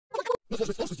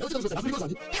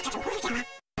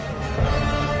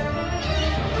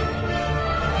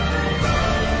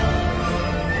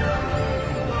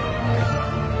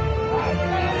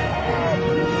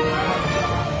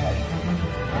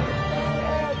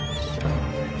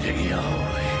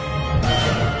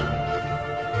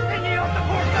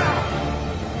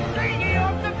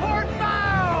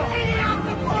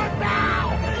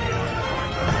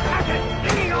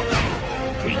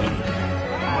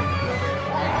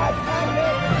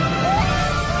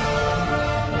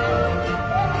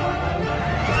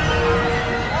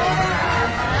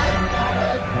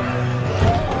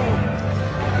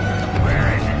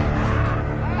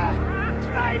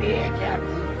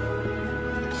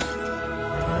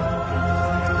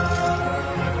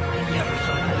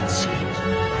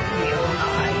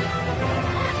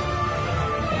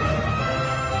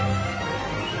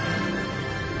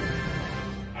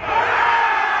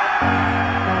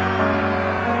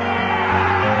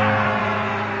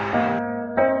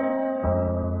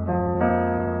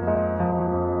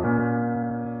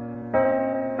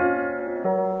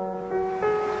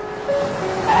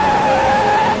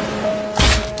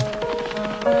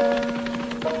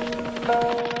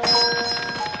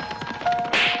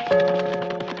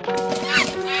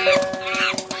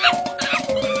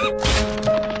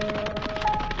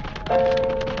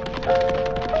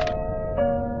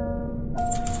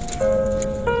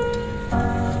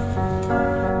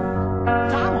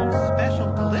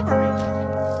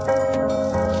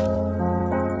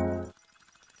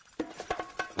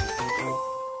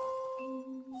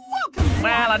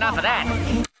Well, enough of that.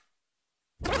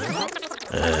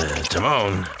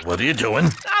 Timon, what are you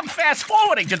doing? I'm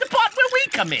fast-forwarding to the part where we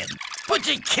come in. But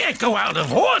you can't go out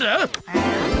of order.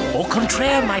 Au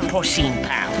contraire, my porcine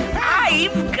pal.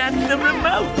 I've got the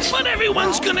remote. But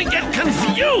everyone's gonna get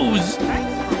confused.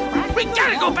 We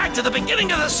gotta go back to the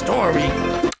beginning of the story.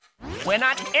 We're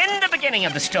not in the beginning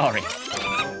of the story.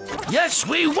 Yes,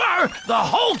 we were the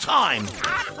whole time.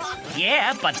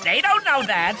 Yeah, but they don't know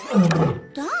that.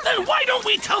 Then why don't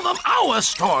we tell them our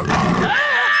story?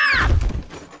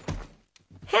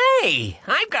 Hey,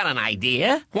 I've got an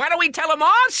idea. Why don't we tell them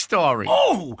our story?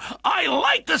 Oh, I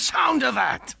like the sound of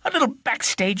that. A little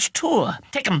backstage tour.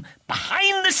 Take them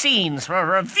behind the scenes for a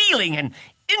revealing and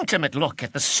intimate look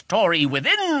at the story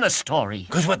within the story.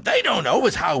 Because what they don't know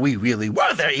is how we really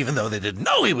were there, even though they didn't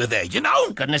know we were there, you know?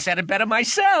 Couldn't have said it better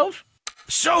myself.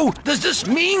 So, does this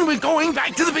mean we're going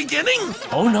back to the beginning?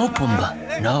 Oh, no,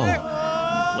 Pumbaa.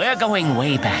 No. We're going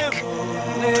way back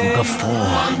to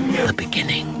before the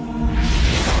beginning.